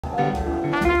Short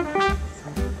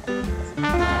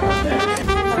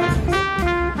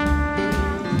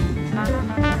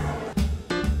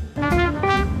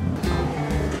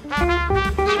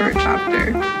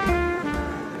chapter.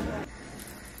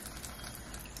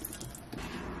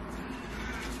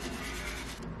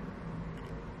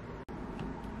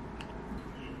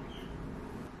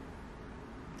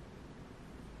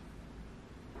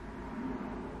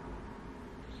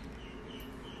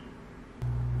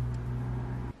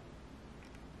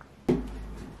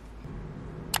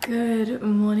 Good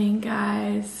morning,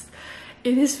 guys.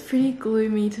 It is pretty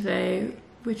gloomy today,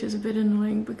 which is a bit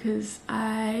annoying because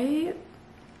I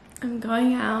am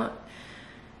going out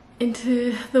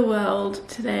into the world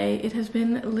today. It has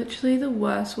been literally the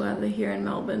worst weather here in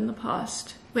Melbourne the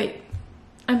past... Wait,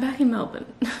 I'm back in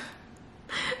Melbourne.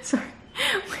 Sorry.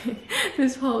 Wait,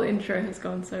 this whole intro has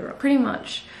gone so wrong. Pretty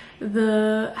much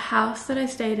the house that I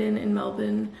stayed in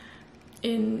Melbourne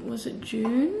in, was it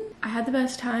June? I had the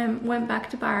best time, went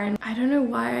back to Byron. I don't know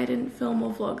why I didn't film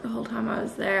or vlog the whole time I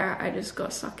was there. I just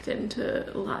got sucked into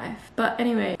life. But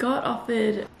anyway, got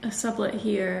offered a sublet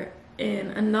here in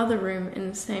another room in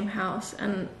the same house,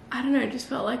 and I don't know, it just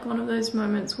felt like one of those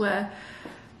moments where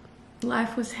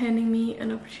life was handing me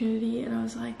an opportunity and I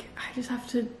was like, I just have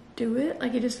to do it.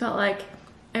 Like, it just felt like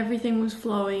everything was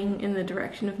flowing in the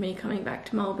direction of me coming back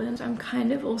to Melbourne. I'm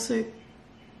kind of also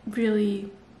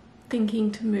really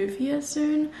thinking to move here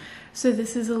soon, so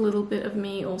this is a little bit of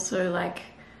me also like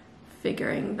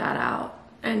figuring that out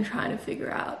and trying to figure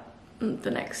out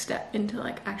the next step into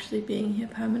like actually being here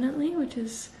permanently, which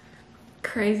is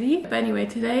crazy. But anyway,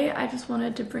 today I just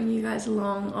wanted to bring you guys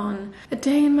along on a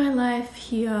day in my life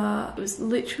here. It was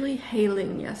literally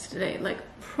hailing yesterday, like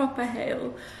proper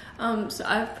hail. So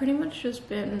I've pretty much just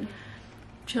been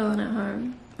chilling at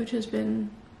home, which has been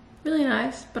really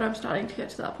nice, but I'm starting to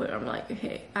get to that point where I'm like,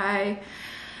 okay, I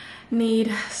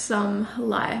need some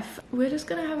life. We're just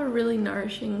gonna have a really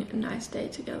nourishing, nice day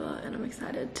together, and I'm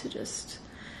excited to just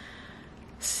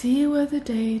see where the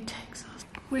day takes us.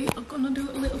 Wait, I'm gonna do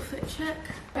a little fit check.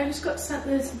 I just got sent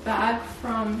this bag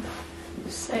from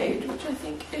Sage, which I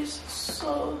think is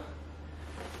so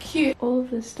cute. All of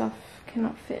this stuff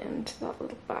cannot fit into that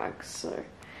little bag, so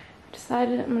I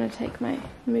decided I'm gonna take my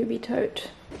movie tote.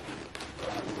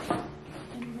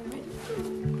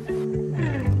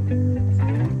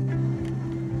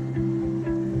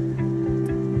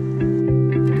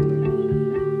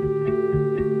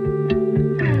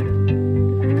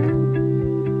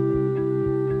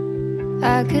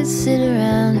 I could sit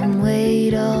around and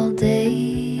wait all day.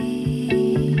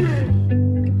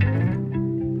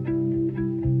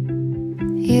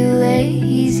 You lay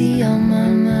easy on my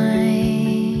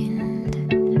mind,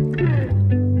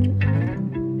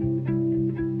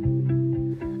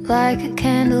 like a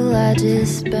candle I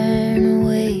just burn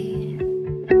away.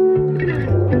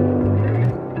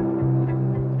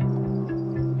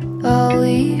 All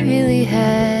we really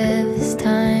have is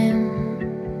time.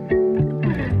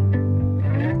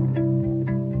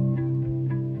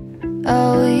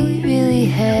 All we really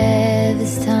have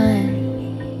is time.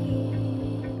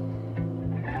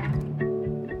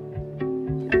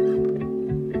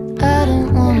 I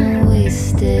don't wanna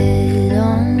waste it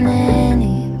on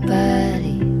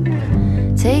anybody.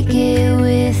 Take it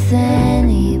with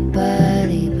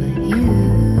anybody but you.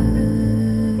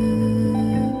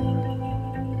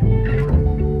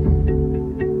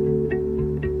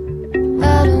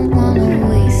 I don't wanna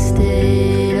waste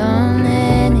it on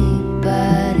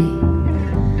anybody.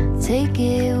 Take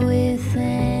it with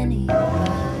anybody.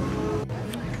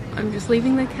 I'm just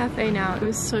leaving the cafe now. It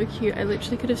was so cute. I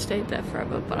literally could have stayed there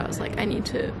forever, but I was like, I need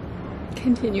to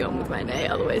continue on with my day,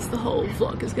 otherwise the whole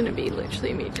vlog is gonna be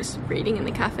literally me just reading in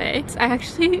the cafe. I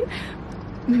actually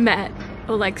met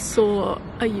or like saw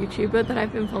a YouTuber that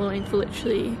I've been following for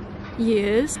literally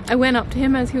years. I went up to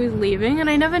him as he was leaving, and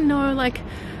I never know, like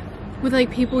with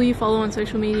like people you follow on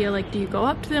social media, like do you go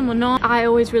up to them or not? I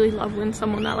always really love when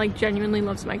someone that like genuinely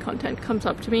loves my content comes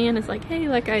up to me and is like, hey,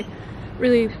 like I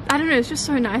don't know, it's just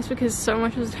so nice, because so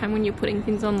much of the time when you're putting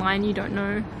things online you don't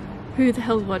know who the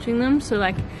hell's watching them. So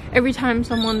like every time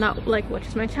someone that like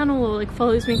watches my channel or like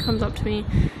follows me comes up to me,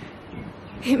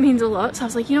 it means a lot. So I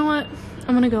was like, you know what,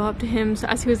 I'm gonna go up to him. So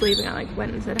as he was leaving, I like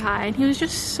went and said hi, and he was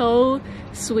just so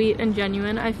sweet and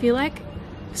genuine. I feel like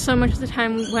so much of the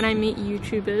time when I meet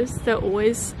YouTubers, they're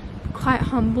always quite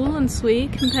humble and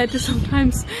sweet compared to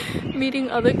sometimes meeting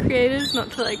other creators.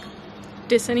 Not to like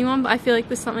diss anyone, but I feel like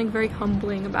there's something very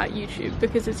humbling about YouTube,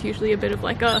 because it's usually a bit of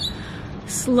like a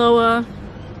slower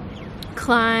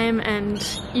climb,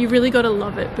 and you really gotta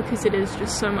love it because it is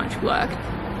just so much work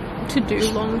to do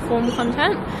long form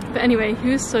content. But anyway, he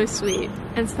was so sweet,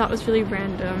 and so that was really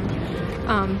random.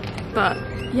 But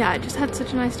yeah, I just had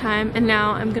such a nice time, and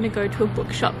now I'm gonna go to a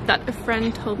bookshop that a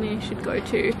friend told me I should go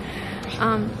to. So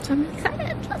I'm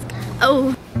excited. Let's go.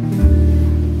 Oh.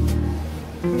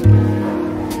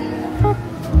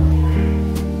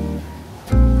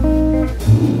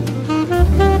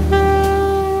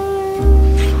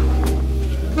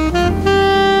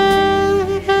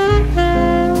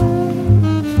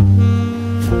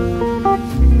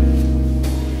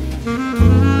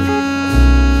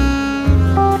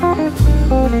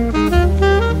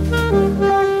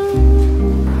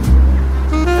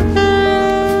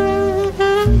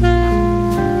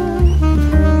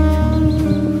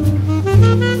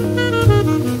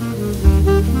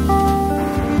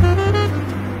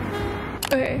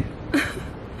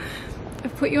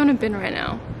 Bin right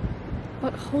now,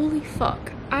 but holy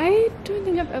fuck, I don't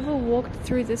think I've ever walked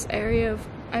through this area of,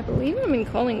 I believe I'm in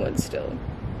Collingwood still.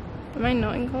 Am I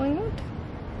not in Collingwood?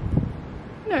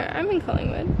 No, I'm in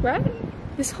Collingwood, right?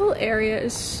 This whole area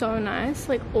is so nice.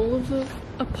 Like, all of the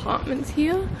apartments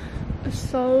here are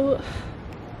so,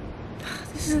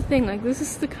 this is the thing, like, this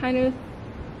is the kind of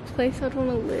place I'd want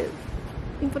to live,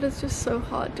 but it's just so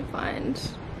hard to find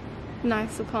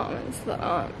nice apartments that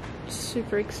aren't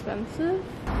super expensive.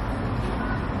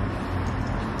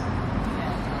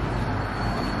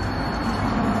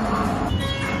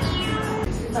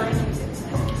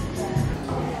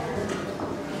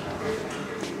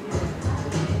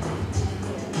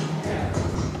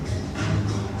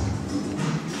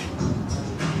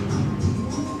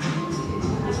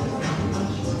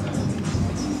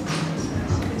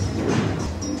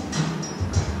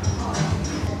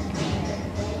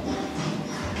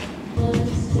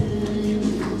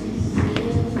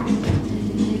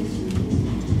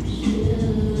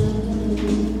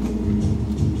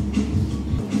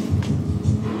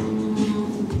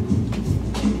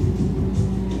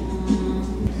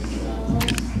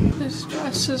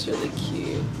 This is really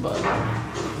cute, but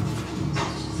I'm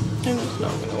just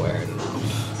not gonna wear it enough.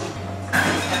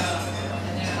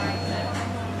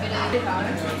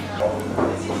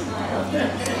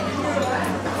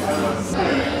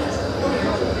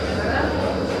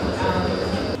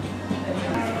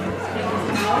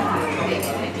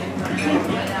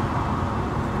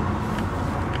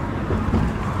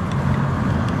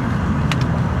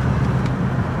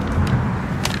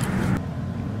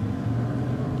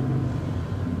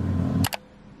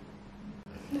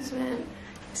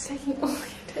 Taking all the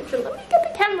attention. Let me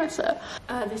get the camera, sir.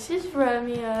 This is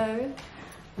Romeo.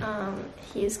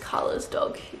 He is Carla's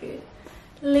dog who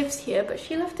lives here, but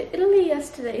she left to Italy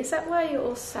yesterday. Is that why you're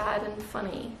all sad and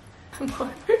funny?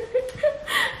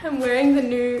 I'm wearing the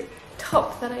new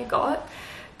top that I got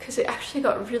because it actually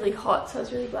got really hot, so I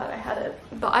was really glad I had it.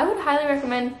 But I would highly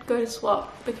recommend go to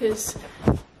Swap because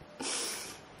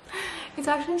it's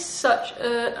actually such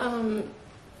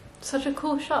a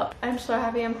cool shop. I'm so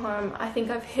happy I'm home. I think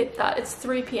I've hit that. It's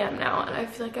 3 p.m. now, and I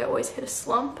feel like I always hit a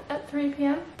slump at 3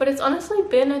 p.m. But it's honestly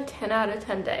been a 10 out of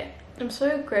 10 day. I'm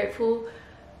so grateful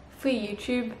for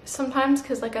YouTube sometimes,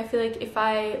 because like I feel like if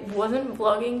I wasn't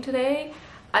vlogging today,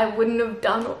 I wouldn't have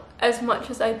done as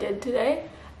much as I did today.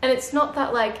 And it's not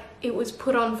that like it was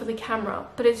put on for the camera,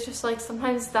 but it's just like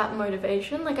sometimes that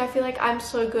motivation. Like I feel like I'm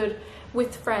so good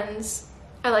with friends.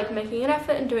 I like making an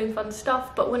effort and doing fun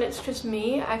stuff, but when it's just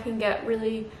me, I can get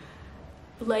really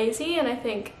lazy, and I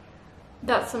think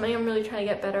that's something I'm really trying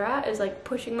to get better at, is like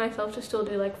pushing myself to still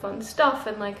do like fun stuff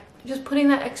and like just putting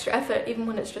that extra effort even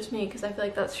when it's just me, because I feel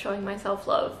like that's showing my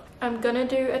self-love. I'm gonna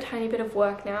do a tiny bit of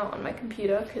work now on my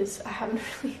computer because I haven't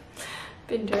really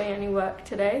been doing any work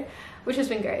today, which has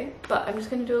been great, but I'm just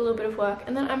gonna do a little bit of work,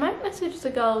 and then I might message the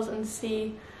girls and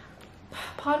see.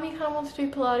 Part of me kind of wants to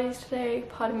do Pilates today,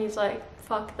 part of me is like,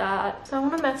 fuck that. So I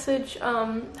want to message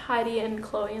Heidi and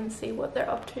Chloe and see what they're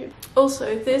up to.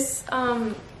 Also, this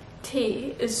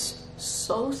tea is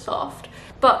so soft,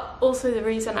 but also the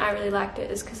reason I really liked it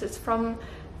is because it's from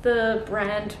the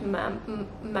brand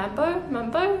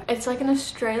Mambo. It's like an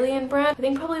Australian brand. I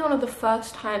think probably one of the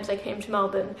first times I came to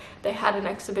Melbourne, they had an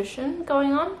exhibition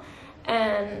going on,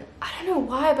 and I don't know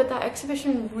why, but that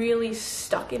exhibition really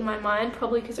stuck in my mind,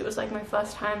 probably because it was like my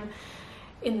first time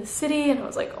in the city, and I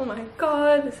was like, oh my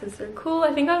god, this is so cool.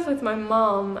 I think I was with my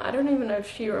mom. I don't even know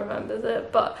if she remembers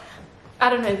it, but I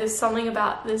don't know, there's something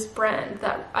about this brand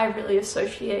that I really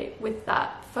associate with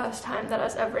that first time that I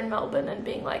was ever in Melbourne, and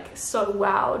being like so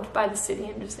wowed by the city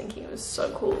and just thinking it was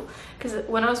so cool. Because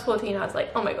when I was 14, I was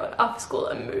like, oh my god, after school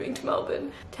I'm moving to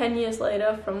Melbourne. 10 years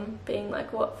later from being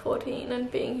like, what, 14 and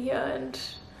being here, and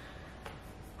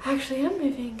actually I'm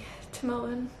moving to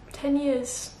Melbourne. 10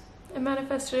 years. I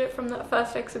manifested it from that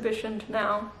first exhibition to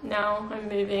now. Now I'm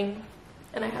moving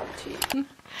and I have to.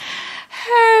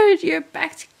 Heard you're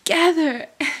back together.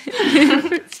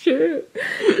 It's true.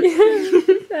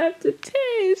 You have to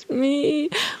taste me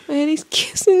when he's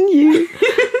kissing you.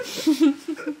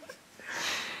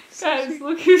 Guys,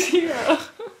 look who's here.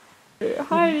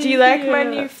 Hi. Do you like my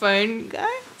new phone, guys?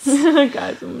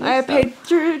 Guys, I paid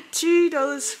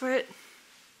 $2 for it.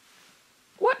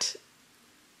 What?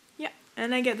 Yeah,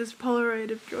 and I get this Polaroid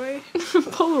of joy.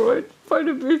 Polaroid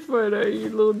photo booth photo, you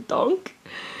little donk.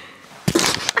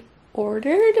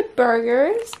 Ordered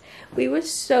burgers. We were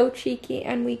so cheeky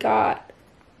and we got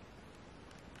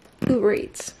Uber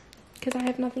Eats because I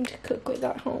have nothing to cook with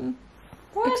at home.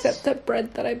 What? Except the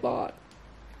bread that I bought.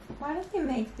 Why do they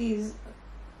make these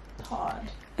hard?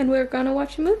 And we're gonna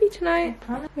watch a movie tonight.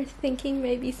 We're thinking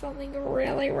maybe something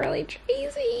really, really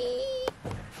cheesy.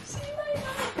 See you later.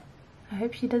 I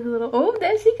hope she does a little. Oh,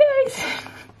 there she goes.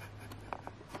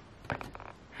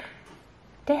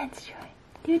 Dance, Joy.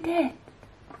 Do dance.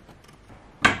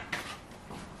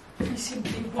 You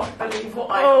simply won't believe what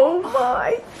Oh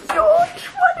my gosh,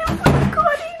 what have we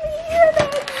got in here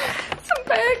then? Some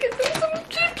burgers and some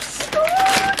chips.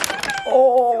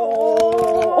 Oh.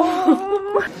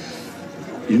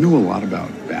 You know a lot about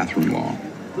bathroom law.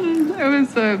 It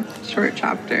was a short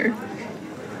chapter.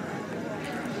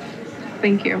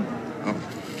 Thank you. Oh,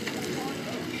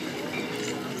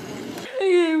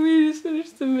 Okay, we just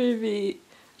finished the movie.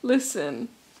 Listen,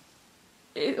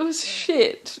 it was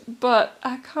shit, but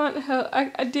I can't help.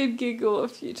 I did giggle a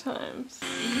few times.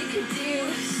 You could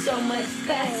do so much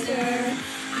better.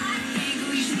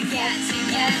 We should get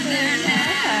together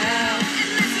now.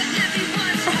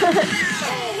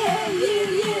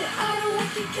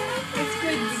 It's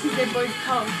good because they both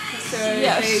come, so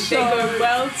Yeah, they so- go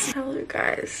well. Hello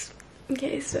guys.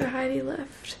 Okay, so Heidi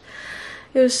left.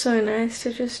 It was so nice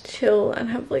to just chill and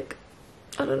have like,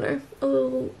 I don't know, a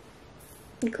little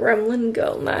gremlin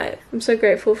girl night. I'm so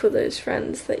grateful for those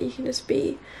friends that you can just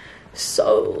be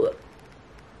so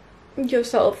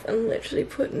yourself and literally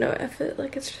put no effort.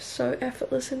 Like it's just so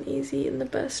effortless and easy in the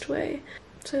best way.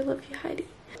 So I love you, Heidi.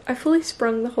 I fully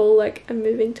sprung the whole like I'm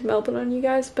moving to Melbourne on you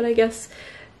guys, but I guess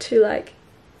to like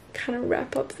kind of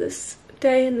wrap up this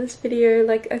day in this video,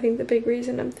 like I think the big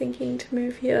reason I'm thinking to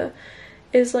move here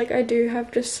is like I do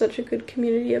have just such a good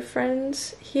community of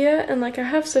friends here, and like I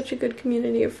have such a good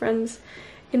community of friends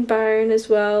in Byron as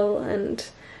well, and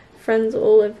friends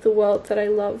all over the world that I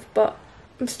love, but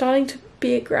I'm starting to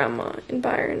be a grandma in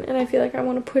Byron and I feel like I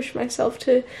want to push myself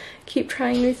to keep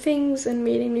trying new things and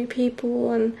meeting new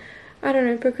people and I don't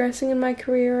know, progressing in my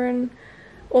career and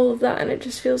all of that, and it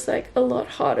just feels like a lot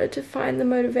harder to find the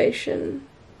motivation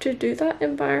to do that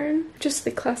in Byron. Just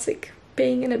the classic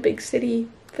being in a big city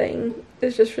thing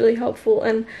is just really helpful,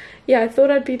 and yeah, I thought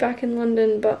I'd be back in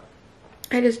London, but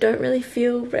I just don't really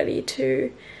feel ready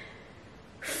to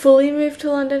fully move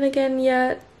to London again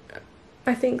yet.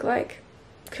 I think like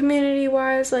community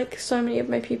wise, like so many of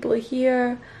my people are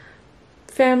here.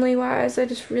 Family wise, I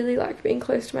just really like being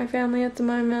close to my family at the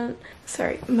moment.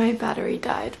 Sorry, my battery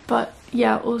died. But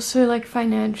yeah, also like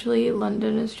financially,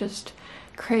 London is just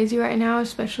crazy right now,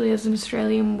 especially as an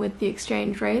Australian with the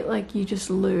exchange rate. Like you just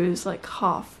lose like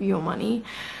half your money.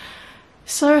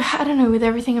 So I don't know, with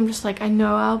everything I'm just like, I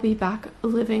know I'll be back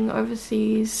living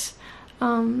overseas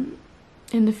in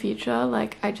the future.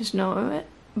 Like I just know it,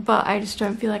 but I just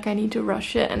don't feel like I need to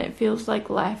rush it, and it feels like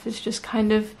life is just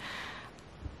kind of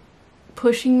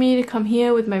pushing me to come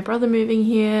here with my brother moving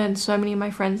here and so many of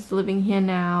my friends living here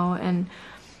now, and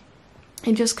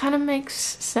it just kind of makes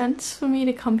sense for me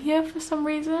to come here for some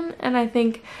reason. And I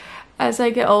think as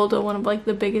I get older, one of like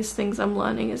the biggest things I'm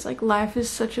learning is like life is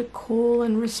such a call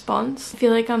and response. I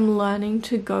feel like I'm learning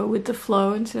to go with the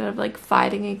flow instead of like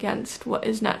fighting against what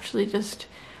is naturally just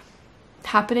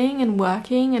happening and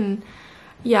working. And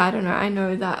yeah, I don't know, I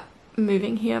know that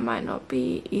moving here might not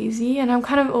be easy, and I'm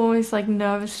kind of always like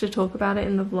nervous to talk about it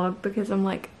in the vlog because I'm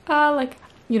like, like,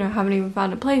 you know, haven't even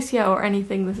found a place yet or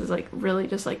anything. This is like really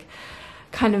just like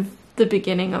kind of the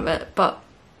beginning of it, but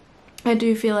I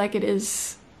do feel like it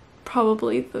is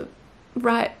probably the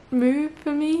right move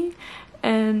for me,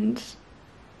 and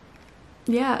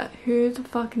yeah, who the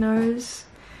fuck knows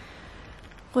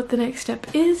what the next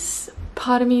step is.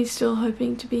 Part of me is still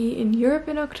hoping to be in Europe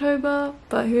in October,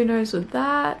 but who knows with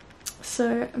that.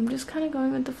 So I'm just kind of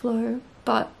going with the flow,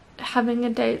 but having a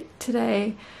date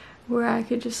today where I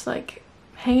could just like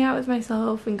hang out with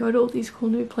myself and go to all these cool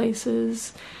new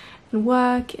places and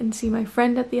work and see my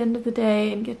friend at the end of the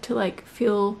day and get to like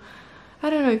feel,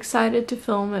 I don't know, excited to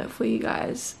film it for you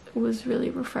guys was really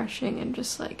refreshing and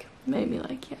just like made me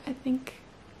like, yeah, I think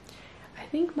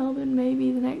think Melbourne may be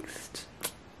the next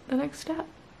step.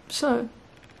 So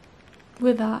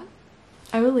with that,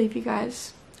 I will leave you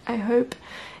guys. I hope,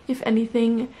 if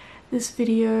anything, this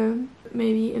video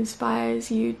maybe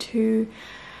inspires you to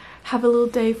have a little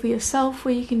day for yourself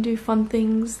where you can do fun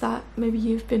things that maybe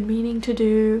you've been meaning to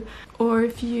do, or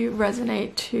if you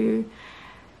resonate to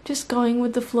just going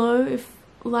with the flow, if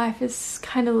life is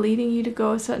kind of leading you to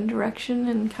go a certain direction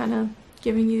and kind of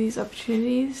giving you these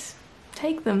opportunities,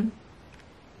 take them.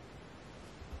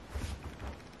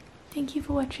 Thank you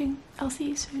for watching. I'll see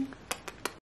you soon.